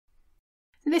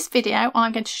In this video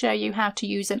I'm going to show you how to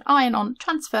use an iron-on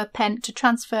transfer pen to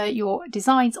transfer your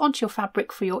designs onto your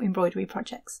fabric for your embroidery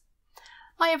projects.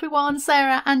 Hi everyone,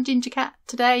 Sarah and Ginger Cat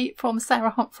today from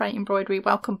Sarah Homfray Embroidery.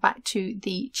 Welcome back to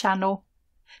the channel.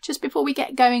 Just before we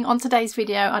get going on today's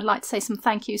video, I'd like to say some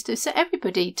thank yous to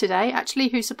everybody today actually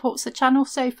who supports the channel.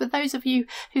 So for those of you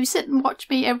who sit and watch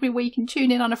me every week and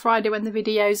tune in on a Friday when the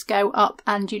videos go up,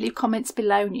 and you leave comments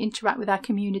below and you interact with our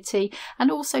community, and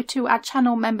also to our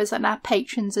channel members and our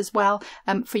patrons as well,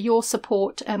 for your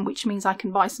support, which means I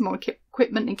can buy some more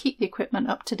equipment and keep the equipment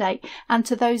up to date, and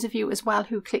to those of you as well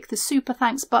who click the super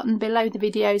thanks button below the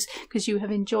videos because you have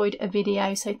enjoyed a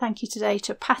video. So thank you today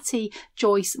to Patty,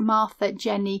 Joyce, Martha,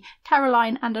 Jenny,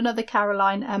 Caroline and another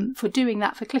Caroline for doing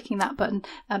that, for clicking that button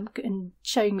and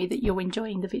showing me that you're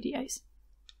enjoying the videos.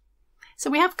 So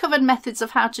we have covered methods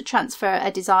of how to transfer a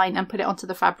design and put it onto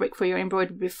the fabric for your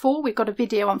embroidery before. We've got a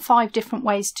video on 5 different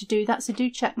ways to do that, so do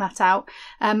check that out.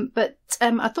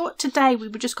 I thought today we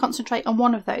would just concentrate on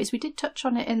one of those. We did touch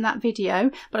on it in that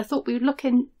video, but I thought we would look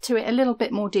into it a little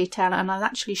bit more detail, and I'll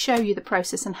actually show you the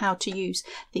process and how to use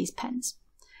these pens.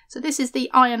 So this is the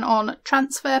iron-on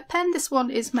transfer pen. This one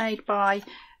is made by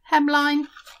Hemline.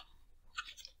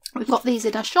 We've got these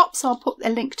in our shop, so I'll put a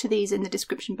link to these in the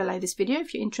description below this video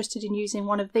if you're interested in using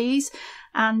one of these.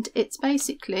 And it's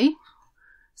basically,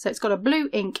 so it's got a blue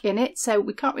ink in it, so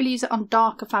we can't really use it on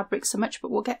darker fabrics so much,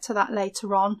 but we'll get to that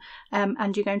later on.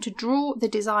 And you're going to draw the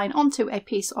design onto a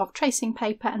piece of tracing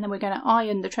paper, and then we're going to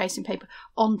iron the tracing paper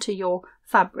onto your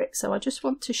fabric. So I just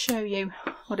want to show you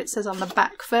what it says on the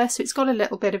back first. So it's got a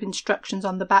little bit of instructions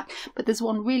on the back, but there's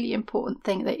one really important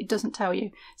thing that it doesn't tell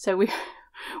you. So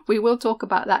we will talk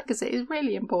about that because it is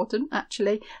really important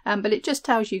actually, but it just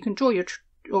tells you can draw your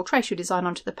or trace your design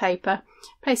onto the paper,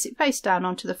 place it face down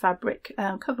onto the fabric,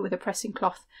 cover with a pressing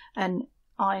cloth and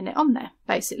iron it on there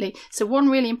basically. So one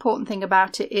really important thing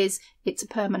about it is it's a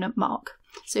permanent mark.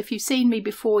 So if you've seen me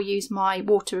before use my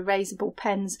water erasable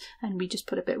pens and we just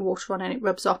put a bit of water on and it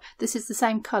rubs off, this is the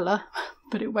same colour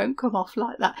but it won't come off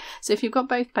like that. So if you've got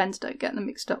both pens, don't get them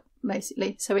mixed up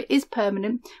basically. So it is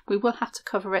permanent. We will have to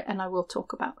cover it and I will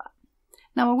talk about that.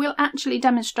 Now I will actually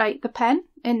demonstrate the pen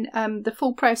in the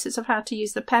full process of how to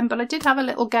use the pen, but I did have a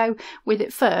little go with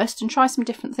it first and try some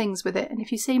different things with it. And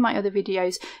if you see my other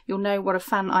videos, you'll know what a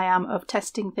fan I am of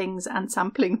testing things and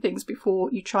sampling things before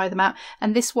you try them out.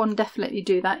 And this one definitely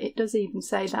do that. It does even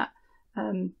say that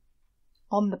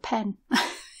on the pen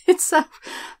itself.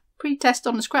 Pre-test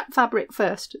on the scrap fabric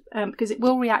first, because it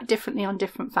will react differently on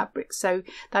different fabrics, so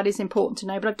that is important to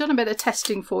know. But I've done a bit of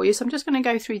testing for you, so I'm just going to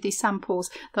go through these samples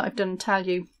that I've done and tell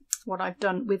you what I've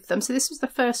done with them. So this was the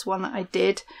first one that I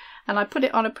did, and I put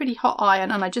it on a pretty hot iron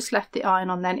and I just left the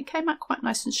iron on then. It came out quite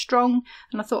nice and strong,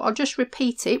 and I thought I'll just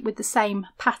repeat it with the same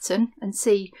pattern and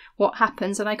see what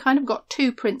happens. And I kind of got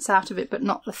 2 prints out of it but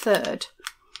not the third.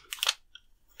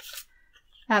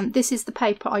 This is the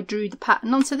paper I drew the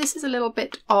pattern on, so this is a little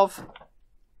bit of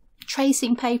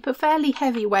tracing paper, fairly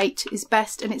heavyweight is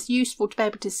best, and it's useful to be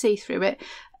able to see through it.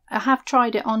 I have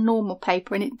tried it on normal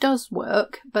paper and it does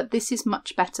work, but this is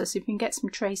much better. So if you can get some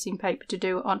tracing paper to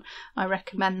do it on, I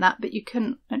recommend that. But you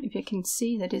can, I don't know if you can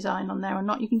see the design on there or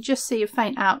not, you can just see a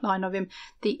faint outline of him.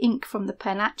 The ink from the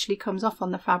pen actually comes off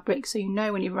on the fabric, so you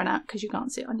know when you run out because you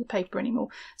can't see it on your paper anymore.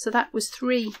 So that was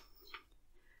 3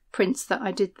 prints that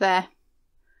I did there.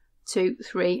 2,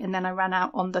 3, and then I ran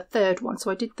out on the third one, so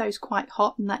I did those quite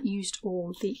hot and that used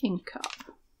all the ink up.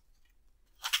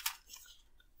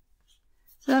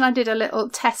 So then I did a little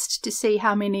test to see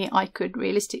how many I could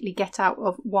realistically get out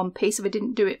of one piece if I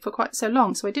didn't do it for quite so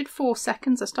long. So I did 4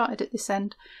 seconds, I started at this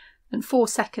end, and 4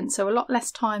 seconds, so a lot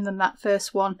less time than that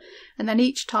first one. And then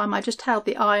each time I just held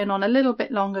the iron on a little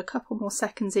bit longer, a couple more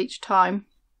seconds each time,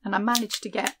 and I managed to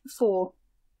get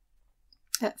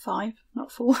 5,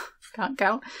 not 4, can't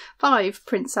count, 5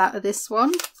 prints out of this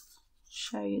one.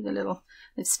 Show you the little,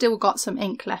 it's still got some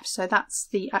ink left, so that's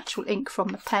the actual ink from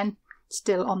the pen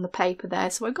still on the paper there.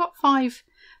 So I got 5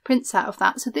 prints out of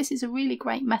that. So this is a really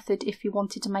great method if you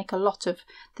wanted to make a lot of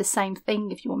the same thing,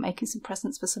 if you were making some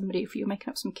presents for somebody, if you're making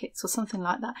up some kits or something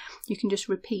like that. You can just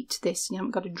repeat this, you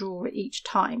haven't got to draw it each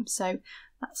time. So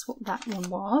that's what that one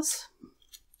was.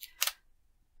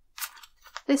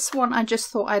 This one I just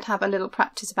thought I'd have a little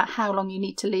practice about how long you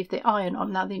need to leave the iron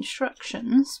on. Now the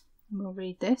instructions, and we'll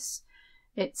read this,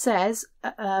 it says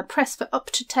press for up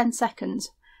to 10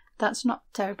 seconds. That's not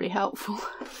terribly helpful.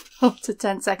 Up to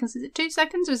 10 seconds. Is it 2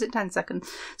 seconds or is it 10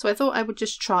 seconds? So I thought I would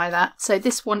just try that. So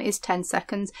this one is 10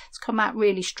 seconds. It's come out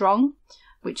really strong,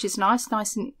 which is nice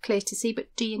and clear to see,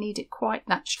 but do you need it quite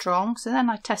that strong? So then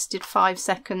I tested 5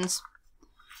 seconds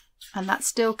and that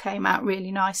still came out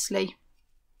really nicely.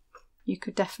 you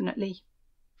could definitely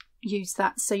use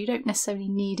that. So you don't necessarily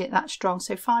need it that strong.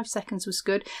 So 5 seconds was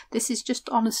good. This is just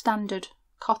on a standard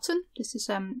cotton. This is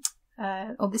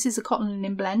this is a cotton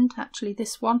linen blend, actually,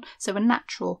 this one. So a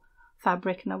natural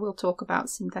fabric, and I will talk about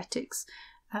synthetics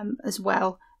as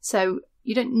well. So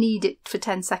you don't need it for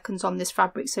 10 seconds on this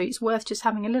fabric, so it's worth just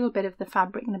having a little bit of the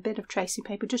fabric and a bit of tracing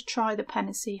paper. Just try the pen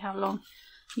and see how long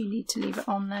you need to leave it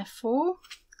on there for.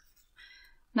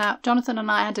 Now, Jonathan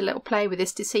and I had a little play with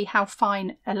this to see how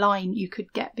fine a line you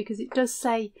could get, because it does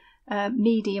say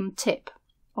medium tip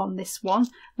on this one,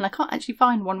 and I can't actually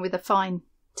find one with a fine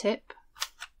tip.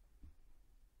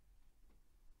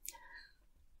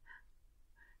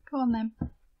 Go on then.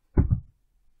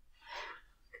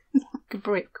 Like a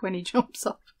brick when he jumps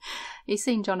off. He's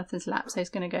seen Jonathan's lap, so he's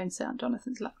going to go and sit on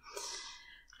Jonathan's lap.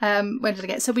 Where did I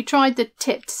get? So we tried the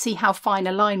tip to see how fine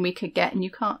a line we could get, and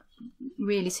you can't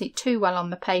really see it too well on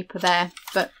the paper there,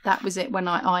 but that was it when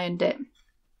I ironed it.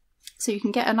 So you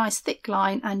can get a nice thick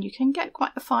line, and you can get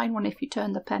quite a fine one if you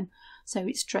turn the pen so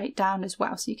it's straight down as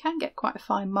well. So you can get quite a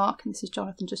fine mark, and this is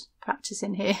Jonathan just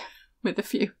practicing here with a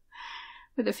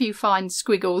few fine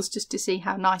squiggles just to see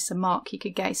how nice a mark he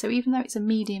could get. So even though it's a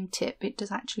medium tip, it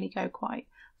does actually go quite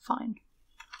fine.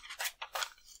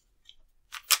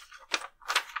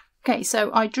 Okay, so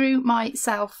I drew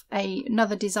myself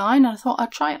another design, and I thought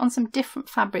I'd try it on some different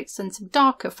fabrics and some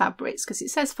darker fabrics, because it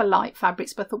says for light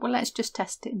fabrics, but I thought, well, let's just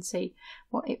test it and see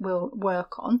what it will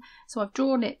work on. So I've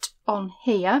drawn it on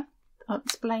here. I'll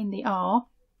explain the R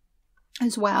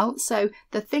as well. So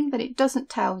the thing that it doesn't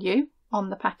tell you on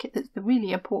the packet, that's the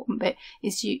really important bit,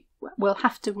 is you will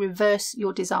have to reverse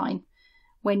your design.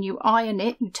 When you iron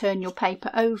it, you turn your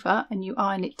paper over and you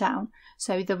iron it down.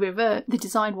 So the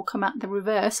design will come out the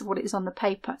reverse of what it is on the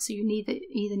paper. So you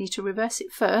either need to reverse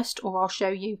it first, or I'll show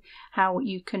you how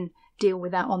you can deal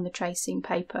with that on the tracing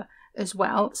paper as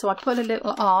well. So I put a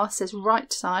little R, says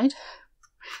right side.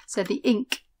 So the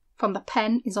ink from the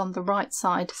pen is on the right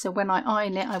side. So when I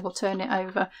iron it, I will turn it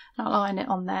over and I'll iron it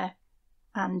on there.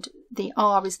 And the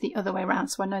R is the other way around,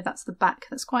 so I know that's the back.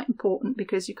 That's quite important,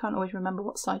 because you can't always remember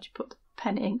what side you put the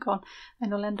pen ink on,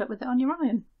 and you'll end up with it on your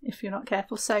iron if you're not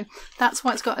careful. So that's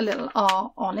why it's got a little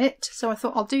R on it. So I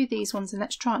thought I'll do these ones, and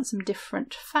let's try on some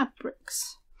different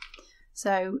fabrics.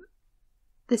 So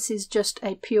this is just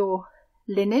a pure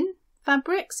linen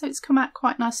fabric, so it's come out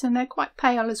quite nice, and they're quite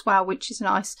pale as well, which is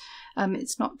nice.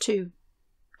 It's not too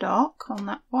dark on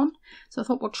that one, so I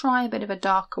thought we'll try a bit of a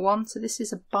darker one. So this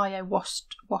is a bio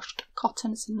washed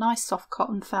cotton. It's a nice soft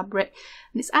cotton fabric,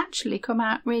 and it's actually come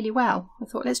out really well. I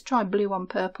thought let's try blue on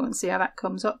purple and see how that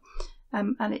comes up,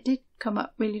 and it did come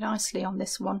up really nicely on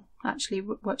this one. Actually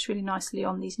works really nicely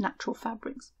on these natural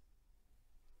fabrics.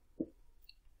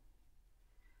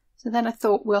 So then I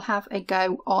thought we'll have a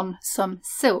go on some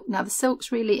silk. Now the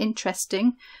silk's really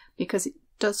interesting because it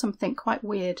does something quite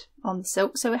weird on the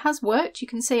silk. So it has worked, you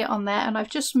can see it on there, and I've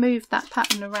just moved that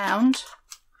pattern around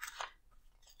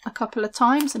a couple of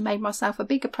times and made myself a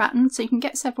bigger pattern, so you can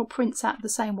get several prints out of the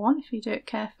same one if you do it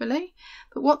carefully.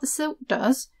 But what the silk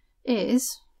does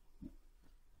is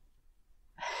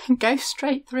go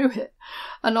straight through it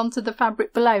and onto the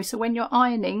fabric below. So when you're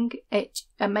ironing it,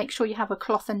 make sure you have a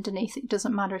cloth underneath. It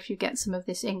doesn't matter if you get some of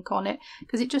this ink on it,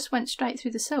 because it just went straight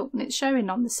through the silk, and it's showing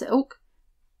on the silk,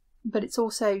 but it's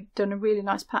also done a really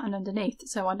nice pattern underneath.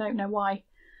 So I don't know why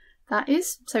that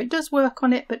is. So it does work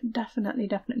on it, but definitely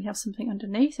have something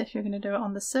underneath if you're going to do it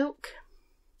on the silk.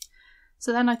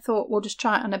 So then I thought we'll just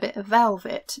try it on a bit of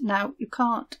velvet. Now you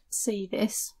can't see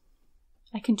this.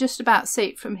 I can just about see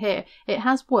it from here. It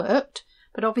has worked,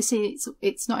 but obviously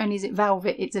it's not only is it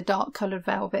velvet, it's a dark coloured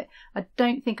velvet. I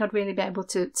don't think I'd really be able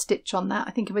to stitch on that.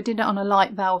 I think if I did it on a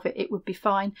light velvet it would be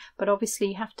fine, but obviously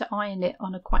you have to iron it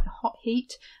on a quite hot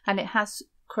heat, and it has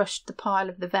crushed the pile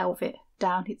of the velvet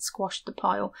down. It's squashed the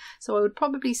pile. So I would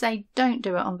probably say don't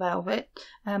do it on velvet.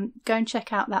 Go and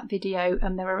check out that video,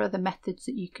 and there are other methods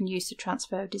that you can use to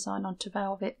transfer a design onto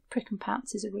velvet. Prick and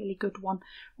pounce is a really good one,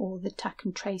 or the tack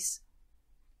and trace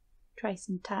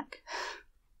and tack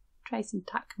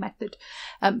method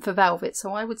for velvet.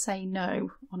 So I would say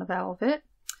no on a velvet.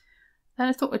 Then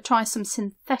I thought we'd try some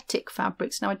synthetic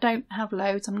fabrics. Now I don't have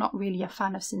loads, I'm not really a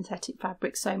fan of synthetic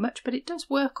fabrics so much, but it does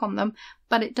work on them.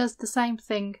 But it does the same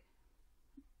thing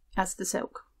as the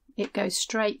silk. It goes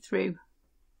straight through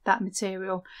that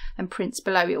material and prints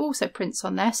below. It also prints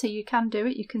on there, so you can do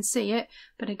it, you can see it,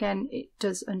 but again it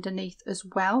does underneath as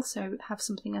well, so have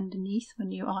something underneath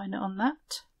when you iron it on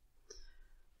that.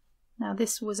 Now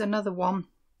this was another one,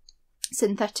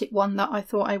 synthetic one, that I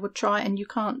thought I would try, and you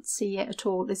can't see it at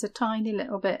all. There's a tiny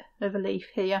little bit of a leaf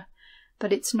here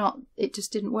but it's not, it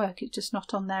just didn't work. It's just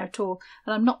not on there at all.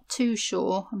 And I'm not too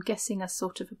sure. I'm guessing a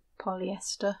sort of a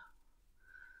polyester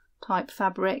type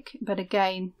fabric, but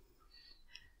again,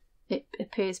 it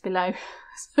appears below.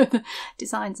 So the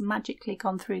design's magically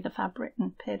gone through the fabric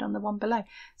and appeared on the one below.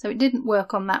 So it didn't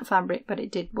work on that fabric, but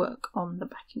it did work on the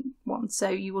backing one. So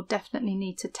you will definitely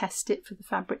need to test it for the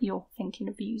fabric you're thinking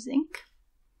of using.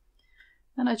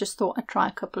 And I just thought I'd try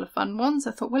a couple of fun ones.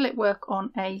 I thought, will it work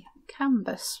on a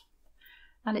canvas?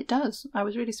 And it does. I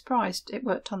was really surprised it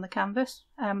worked on the canvas.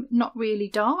 Not really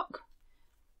dark,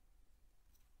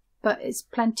 but it's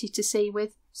plenty to see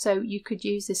with. So you could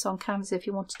use this on canvas if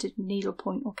you wanted to do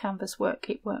needlepoint or canvas work.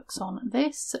 It works on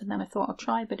this. And then I thought I'll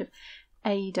try a bit of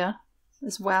Ada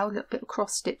as well, a little bit of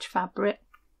cross stitch fabric.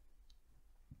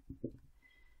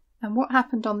 And what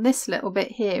happened on this little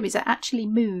bit here is it actually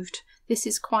moved. This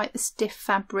is quite a stiff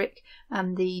fabric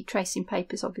and the tracing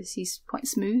paper is obviously quite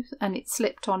smooth, and it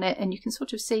slipped on it, and you can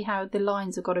sort of see how the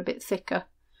lines have got a bit thicker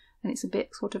and it's a bit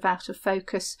sort of out of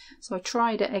focus. So I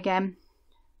tried it again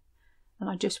and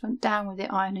I just went down with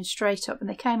it, ironing straight up, and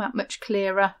they came out much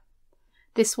clearer.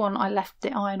 This one I left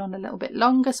the iron on a little bit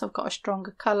longer, so I've got a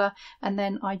stronger colour, and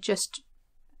then I just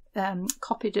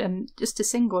copied just a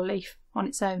single leaf on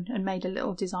its own and made a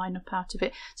little design up out of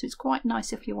it. So it's quite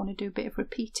nice if you want to do a bit of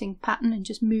repeating pattern and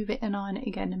just move it and iron it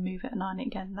again and move it and iron it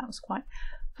again. That was quite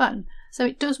fun. So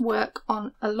it does work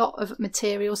on a lot of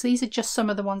materials. These are just some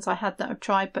of the ones I had that I've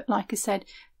tried, but like I said,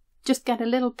 just get a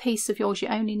little piece of yours. You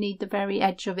only need the very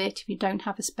edge of it. If you don't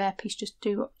have a spare piece, just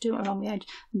do it along the edge,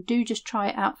 and do just try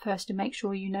it out first to make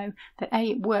sure you know that A,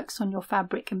 it works on your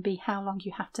fabric, and B, how long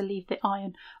you have to leave the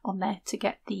iron on there to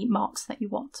get the marks that you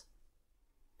want.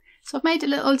 So I've made a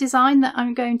little design that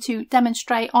I'm going to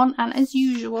demonstrate on, and as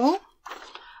usual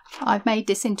I've made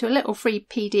this into a little free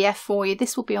PDF for you.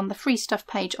 This will be on the free stuff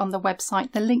page on the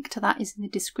website. The link to that is in the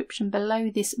description below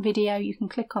this video. You can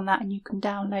click on that and you can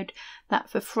download that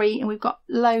for free. And we've got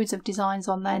loads of designs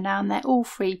on there now, and they're all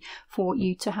free for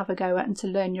you to have a go at and to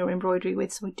learn your embroidery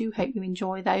with. So I do hope you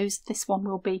enjoy those. This one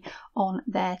will be on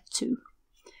there too.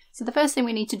 So the first thing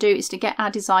we need to do is to get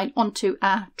our design onto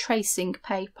our tracing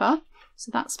paper. So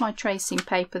that's my tracing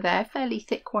paper there, fairly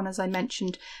thick one as I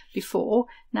mentioned before.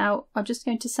 Now I'm just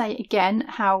going to say again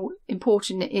how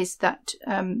important it is that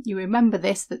you remember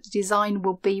this, that the design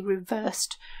will be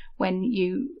reversed when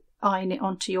you iron it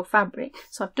onto your fabric.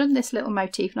 So I've done this little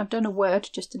motif, and I've done a word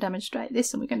just to demonstrate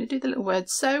this, and we're going to do the little word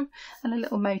sew and a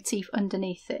little motif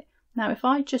underneath it. Now if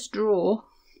I just draw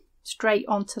straight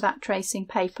onto that tracing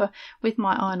paper with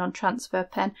my iron on transfer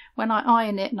pen, when I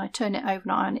iron it and I turn it over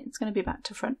and iron it, it's going to be back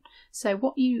to front. So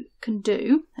what you can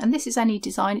do, and this is any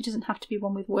design, it doesn't have to be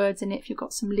one with words in it. If you've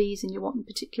got some leaves and you want them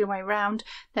a particular way round,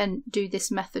 then do this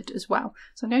method as well.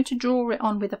 So I'm going to draw it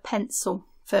on with a pencil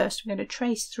first. We're going to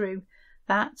trace through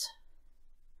that,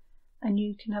 and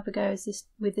you can have a go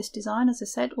with this design, as I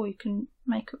said, or you can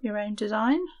make up your own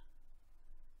design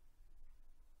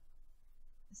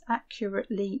as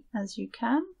accurately as you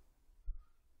can.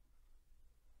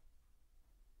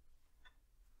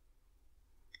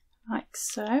 Like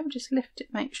so. Just lift it,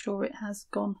 make sure it has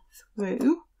gone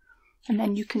through, and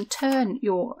then you can turn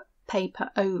your paper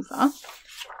over, and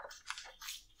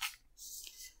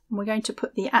we're going to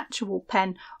put the actual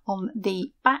pen on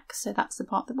the back, so that's the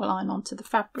part that will iron onto the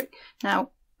fabric.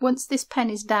 Now once this pen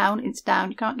is down, it's down,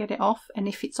 you can't get it off, and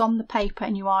if it's on the paper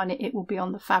and you iron it, it will be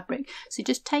on the fabric. So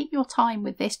just take your time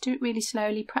with this, do it really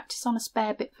slowly, practice on a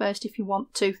spare bit first if you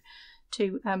want to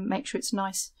make sure it's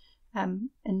nice and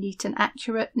neat and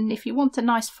accurate. And if you want a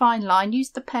nice fine line, use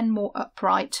the pen more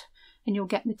upright and you'll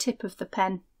get the tip of the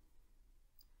pen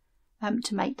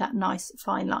to make that nice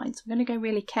fine line. So I'm going to go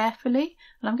really carefully,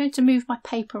 and I'm going to move my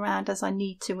paper around as I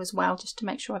need to as well, just to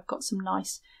make sure I've got some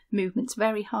nice movements.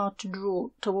 Very hard to draw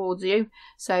towards you,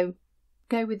 so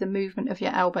go with the movement of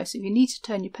your elbow. So if you need to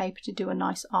turn your paper to do a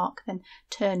nice arc, then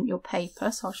turn your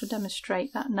paper. So I shall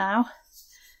demonstrate that now.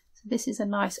 So this is a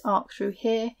nice arc through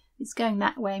here. It's going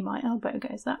that way, my elbow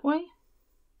goes that way,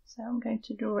 so I'm going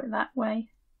to draw it that way.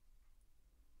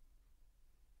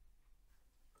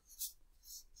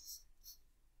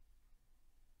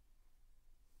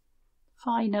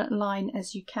 Finer line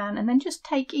as you can, and then just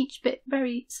take each bit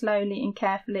very slowly and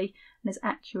carefully and as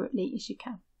accurately as you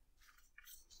can.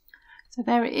 So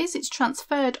there it is, it's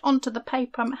transferred onto the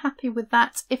paper. I'm happy with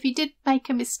that. If you did make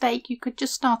a mistake, you could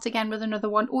just start again with another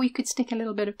one, or you could stick a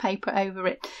little bit of paper over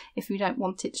it if you don't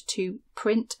want it to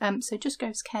print. So just go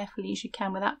as carefully as you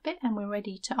can with that bit, and we're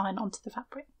ready to iron onto the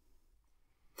fabric.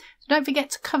 So don't forget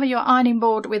to cover your ironing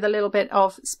board with a little bit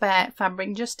of spare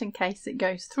fabric just in case it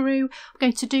goes through. I'm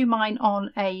going to do mine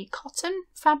on a cotton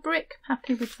fabric,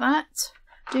 happy with that.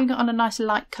 doing it on a nice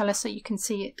light colour so you can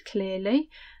see it clearly.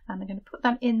 And I'm going to put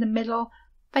that in the middle,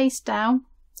 face down,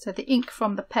 so the ink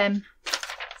from the pen,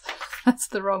 that's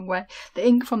the wrong way, the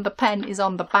ink from the pen is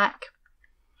on the back.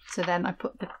 So then I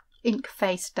put the ink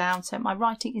face down, so my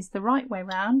writing is the right way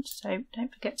round, so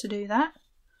don't forget to do that.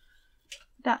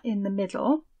 That in the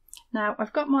middle. Now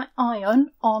I've got my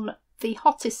iron on the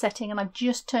hottest setting and I've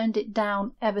just turned it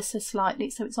down ever so slightly,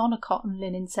 so it's on a cotton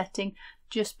linen setting,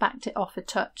 just backed it off a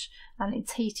touch and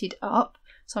it's heated up.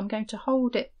 So I'm going to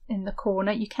hold it in the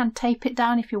corner. You can tape it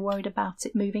down if you're worried about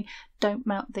it moving. Don't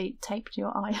mount the tape to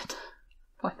your iron,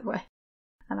 by the way.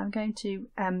 And I'm going to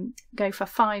go for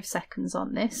 5 seconds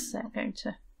on this. So I'm going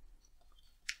to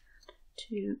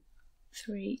 2,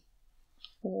 3,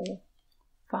 4,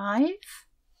 5. If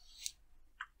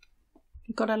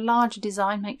you've got a larger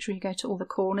design, make sure you go to all the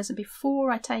corners. And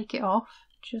before I take it off,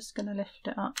 just going to lift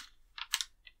it up.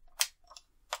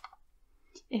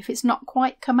 If it's not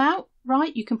quite come out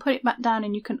right, you can put it back down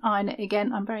and you can iron it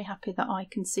again. I'm very happy that I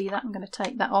can see that. I'm going to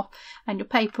take that off and your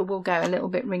paper will go a little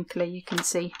bit wrinkly. You can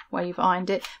see where you've ironed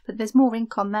it, but there's more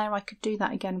ink on there. I could do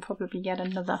that again and probably get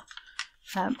another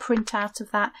print out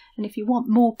of that. And if you want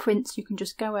more prints, you can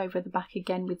just go over the back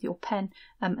again with your pen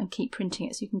and keep printing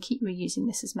it, so you can keep reusing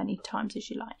this as many times as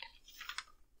you like.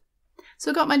 So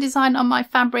I've got my design on my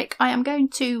fabric. I am going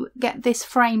to get this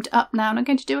framed up now and I'm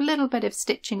going to do a little bit of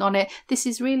stitching on it. This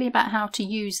is really about how to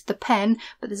use the pen,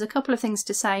 but there's a couple of things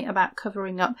to say about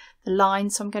covering up the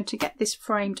lines. So I'm going to get this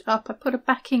framed up. I put a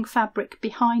backing fabric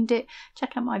behind it.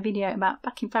 Check out my video about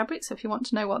backing fabric, so if you want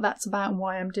to know what that's about and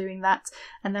why I'm doing that.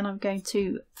 And then I'm going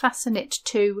to fasten it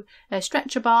to a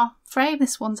stretcher bar frame.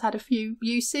 This one's had a few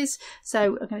uses,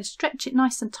 so I'm going to stretch it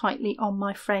nice and tightly on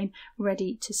my frame,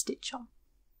 ready to stitch on.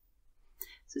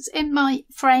 So it's in my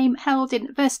frame, held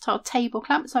in versatile table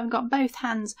clamp, so I've got both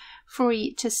hands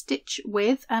free to stitch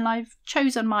with, and I've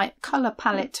chosen my colour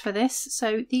palette for this.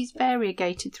 So these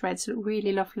variegated threads look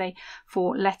really lovely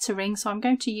for lettering, so I'm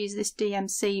going to use this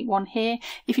DMC one here.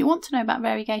 If you want to know about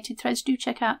variegated threads, do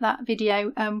check out that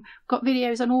video. Got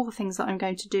videos on all the things that I'm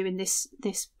going to do in this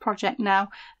project now,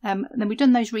 and then we've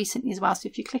done those recently as well, so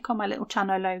if you click on my little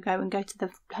channel logo and go to the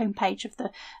home page of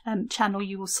the channel,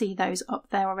 you will see those up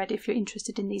there already if you're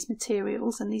interested in these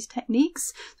materials and these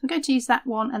techniques. So I'm going to use that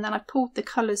one, and then I've pulled the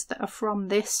colours that are from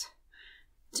this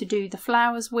to do the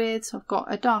flowers with. So I've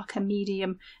got a dark, a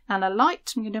medium and a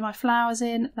light. I'm going to do my flowers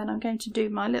in, then I'm going to do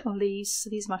my little leaves. So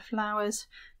these are my flowers,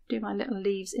 do my little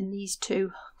leaves in these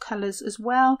 2 colours as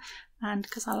well, and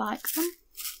because I like them,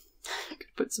 I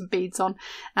could put some beads on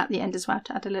at the end as well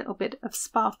to add a little bit of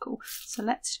sparkle. So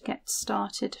let's get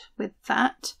started with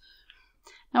that.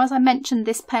 Now, as I mentioned,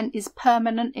 this pen is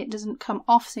permanent, it doesn't come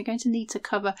off, so you're going to need to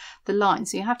cover the line.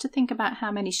 So you have to think about how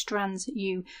many strands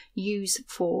you use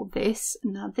for this.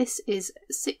 Now this is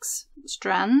 6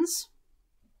 strands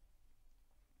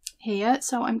here,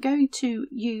 so I'm going to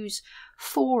use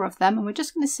 4 of them, and we're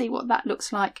just going to see what that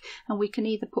looks like, and we can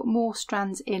either put more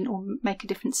strands in or make a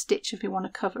different stitch if we want to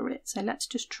cover it. So let's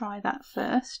just try that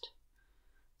first.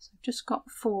 So I've just got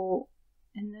 4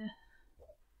 in the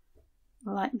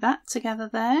like that together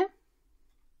there.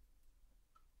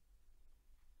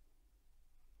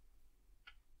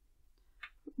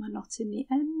 Put my knot in the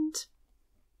end.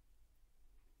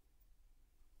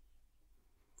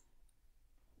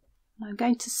 I'm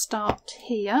going to start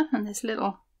here, and this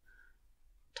little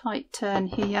tight turn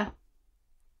here.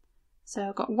 So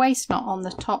I've got waist knot on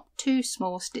the top, 2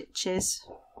 small stitches.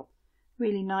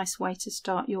 Really nice way to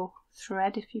start your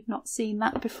thread if you've not seen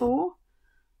that before.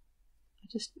 I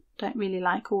just don't really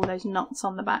like all those knots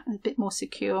on the back, they're a bit more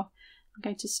secure. I'm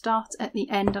going to start at the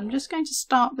end. I'm just going to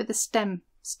start with a stem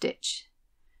stitch,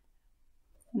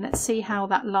 and let's see how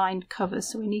that line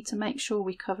covers. So we need to make sure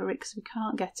we cover it because we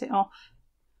can't get it off.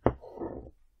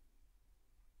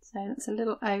 So that's a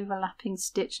little overlapping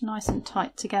stitch, nice and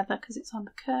tight together because it's on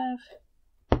the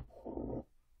curve.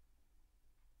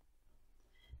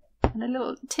 And a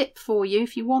little tip for you,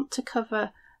 if you want to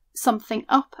cover something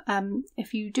up,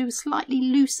 if you do a slightly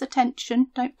looser tension,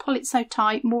 don't pull it so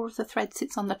tight, more of the thread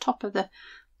sits on the top of the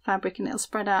fabric and it'll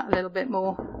spread out a little bit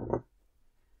more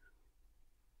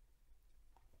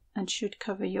and should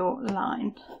cover your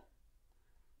line.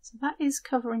 So that is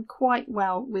covering quite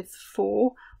well with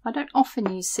 4. I don't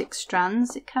often use 6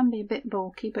 strands, it can be a bit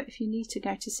bulky, but if you need to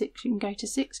go to 6 you can go to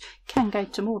 6. You can go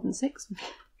to more than 6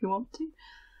 if you want to.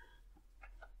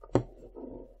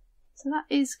 So that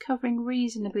is covering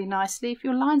reasonably nicely. If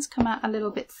your lines come out a little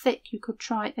bit thick, you could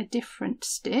try a different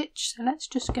stitch. So let's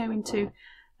just go into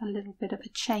a little bit of a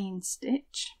chain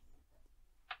stitch.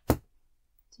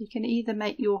 So you can either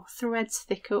make your threads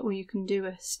thicker or you can do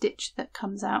a stitch that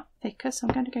comes out thicker. So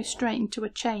I'm going to go straight into a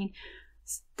chain.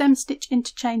 Stem stitch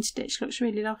into chain stitch looks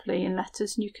really lovely in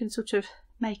letters, and you can sort of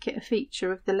make it a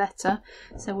feature of the letter.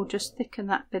 So we'll just thicken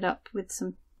that bit up with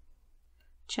some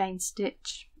chain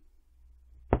stitch.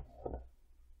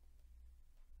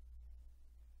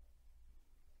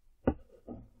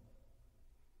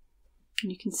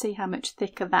 And you can see how much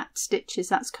thicker that stitch is.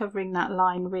 That's covering that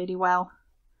line really well.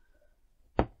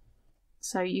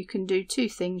 So you can do two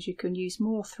things. You can use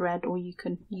more thread, or you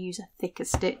can use a thicker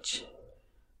stitch,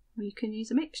 or you can use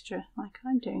a mixture like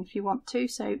I'm doing if you want to.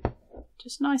 So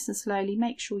just nice and slowly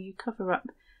make sure you cover up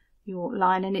your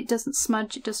line and it doesn't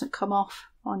smudge, it doesn't come off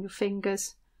on your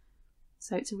fingers.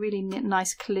 So it's a really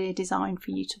nice clear design for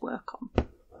you to work on.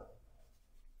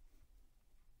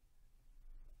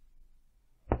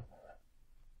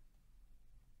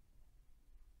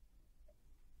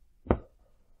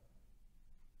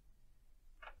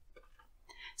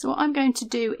 So what I'm going to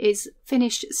do is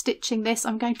finish stitching this.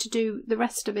 I'm going to do the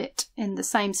rest of it in the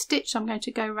same stitch. I'm going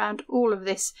to go around all of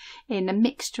this in a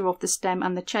mixture of the stem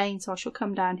and the chain. So I shall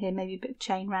come down here, maybe a bit of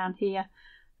chain round here,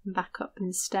 and back up in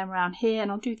the stem around here, and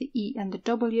I'll do the E and the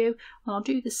W, and I'll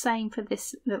do the same for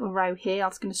this little row here. I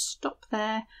was going to stop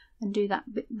there and do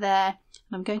that bit there,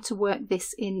 and I'm going to work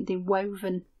this in the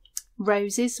woven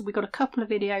roses. We've got a couple of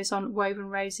videos on woven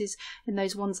roses in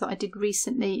those ones that I did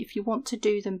recently. If you want to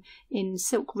do them in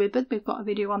silk ribbon, we've got a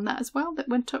video on that as well that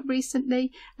went up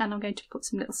recently, and I'm going to put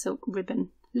some little silk ribbon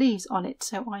leaves on it,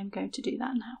 so I'm going to do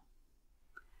that now.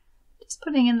 Just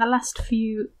putting in the last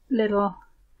few little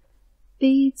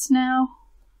beads now.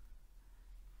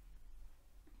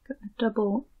 Got a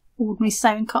double ordinary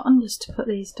sewing cotton just to put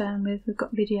these down with. We've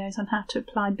got videos on how to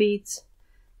apply beads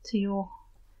to your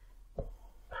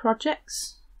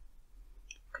projects,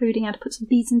 including how to put some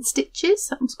beads and stitches.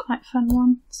 That was quite a fun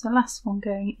one. So the last one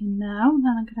going in now, and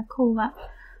then I'm going to call that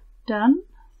done.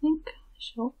 I think I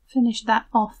shall finish that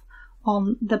off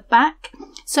on the back.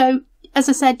 So as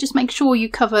I said, just make sure you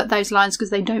cover those lines because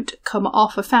they don't come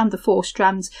off. I found the 4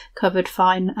 strands covered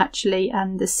fine actually,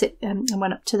 and and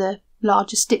went up to the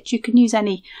larger stitch. You can use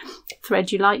any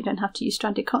thread you like. You don't have to use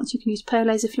stranded cottons. You can use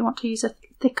perlés if you want to use a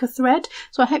thicker thread.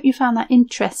 So I hope you found that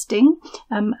interesting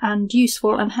and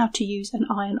useful, and how to use an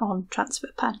iron-on transfer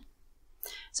pan.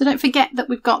 So don't forget that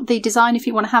we've got the design if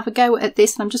you want to have a go at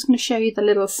this, and I'm just going to show you the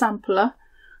little sampler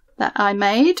that I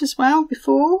made as well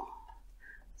before.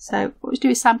 So always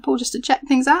do a sample just to check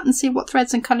things out and see what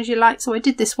threads and colours you like. So I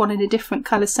did this one in a different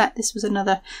colour set. This was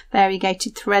another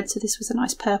variegated thread. So this was a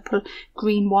nice purple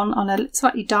green one on a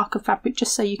slightly darker fabric,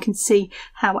 just so you can see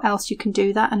how else you can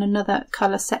do that, and another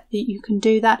colour set that you can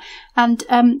do that. And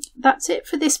that's it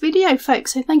for this video,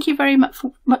 folks. So thank you very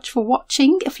much for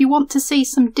watching. If you want to see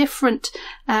some different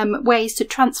ways to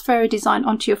transfer a design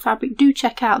onto your fabric, do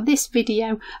check out this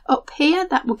video up here.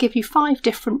 That will give you 5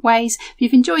 different ways. If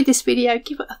you've enjoyed this video,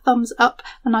 give it a thumbs up,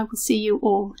 and I will see you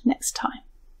all next time.